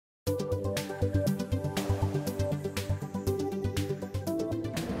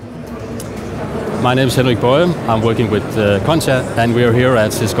My name is Henrik Boye. I'm working with Conscia, and we are here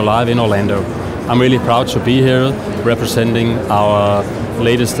at Cisco Live in Orlando. I'm really proud to be here representing our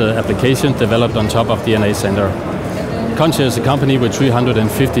latest application developed on top of DNA Center. Conscia is a company with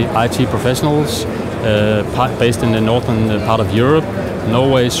 350 IT professionals based in the northern part of Europe,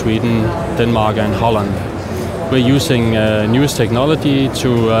 Norway, Sweden, Denmark and Holland. We're using newest technology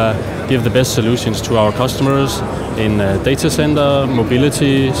to give the best solutions to our customers in data center,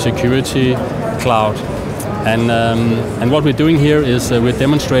 mobility, security, cloud. And what we're doing here is we're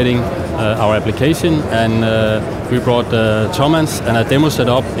demonstrating our application, and we brought Thomas and a demo set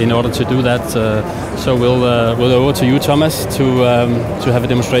up in order to do that. So we'll over to you, Thomas, to have a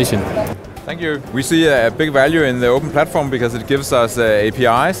demonstration. Thank you. We see a big value in the open platform because it gives us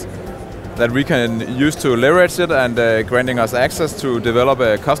APIs that we can use to leverage it, and granting us access to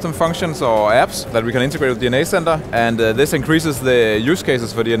develop custom functions or apps that we can integrate with DNA Center. And this increases the use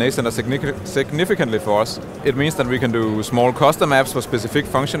cases for DNA Center significantly for us. It means that we can do small custom apps for specific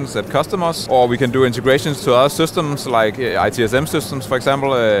functions at customers, or we can do integrations to other systems like ITSM systems, for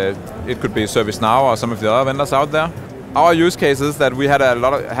example. It could be ServiceNow or some of the other vendors out there. Our use case is that we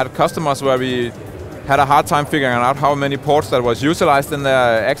had customers where we had a hard time figuring out how many ports that was utilized in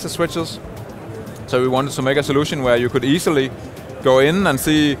their access switches. So we wanted to make a solution where you could easily go in and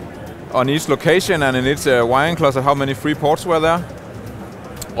see on each location and in each wiring closet how many free ports were there,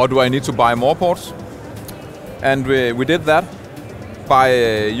 or do I need to buy more ports? And we did that by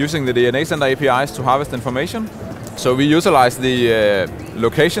using the DNA Center APIs to harvest information. So we utilize the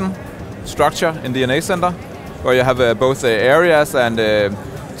location structure in DNA Center, where you have both areas and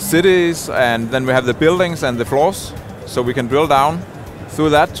cities, and then we have the buildings and the floors, so we can drill down through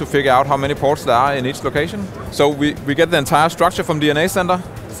that to figure out how many ports there are in each location. So we get the entire structure from DNA Center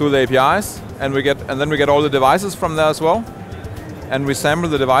through the APIs, and then we get all the devices from there as well. And we sample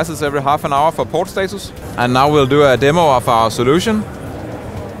the devices every half an hour for port status. And now we'll do a demo of our solution.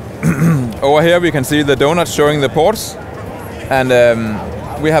 Over here we can see the donuts showing the ports, and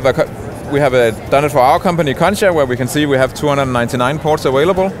we have done it for our company Conscia, where we can see we have 299 ports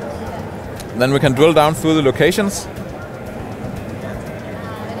available. Then we can drill down through the locations.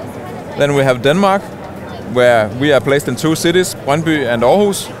 Then we have Denmark, where we are placed in 2 cities, Brøndby and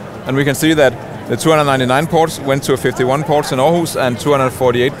Aarhus, and we can see that the 299 ports went to 51 ports in Aarhus and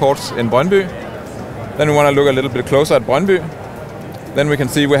 248 ports in Brøndby. Then we want to look a little bit closer at Brøndby. Then we can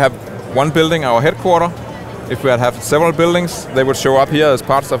see we have one building, our headquarter. If we had have several buildings, they would show up here as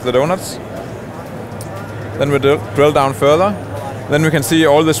parts of the donuts. Then we drill down further. Then we can see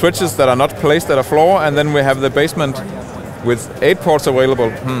all the switches that are not placed at a floor, and then we have the basement with 8 ports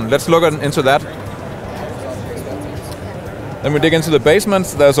available. Let's look into that. Then we dig into the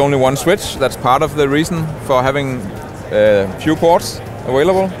basement. There's only one switch. That's part of the reason for having few ports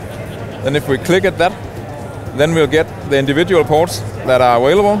available. Then if we click at that, then we'll get the individual ports that are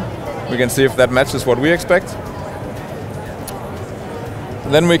available. We can see if that matches what we expect.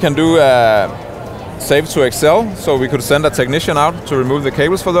 Then we can do save to Excel, so we could send a technician out to remove the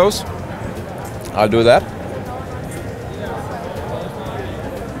cables for those. I'll do that.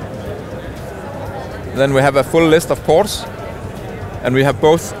 Then we have a full list of ports, and we have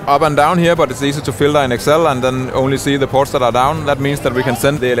both up and down here, but it's easy to filter in Excel and then only see the ports that are down. That means that we can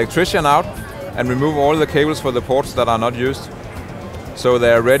send the electrician out and remove all the cables for the ports that are not used, so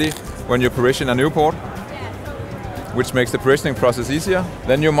they are ready when you provision a new port, which makes the provisioning process easier.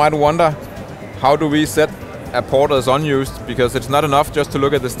 Then you might wonder, how do we set a port as unused? Because it's not enough just to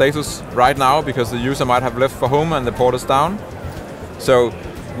look at the status right now, because the user might have left for home and the port is down. So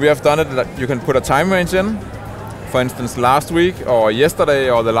we have done it that you can put a time range in, for instance last week or yesterday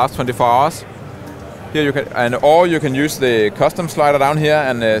or the last 24 hours. Here you can, or you can use the custom slider down here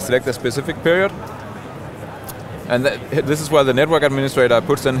and select a specific period. And this is where the network administrator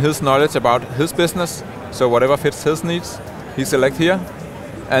puts in his knowledge about his business, so whatever fits his needs, he selects here.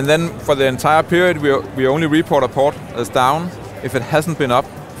 And then for the entire period, we only report a port as down if it hasn't been up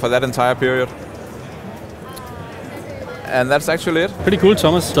for that entire period. And that's actually it. Pretty cool,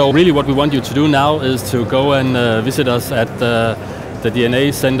 Thomas. So really what we want you to do now is to go and visit us at the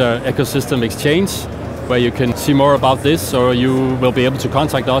DNA Center Ecosystem Exchange, where you can see more about this, or you will be able to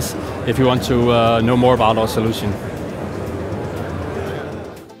contact us if you want to know more about our solution.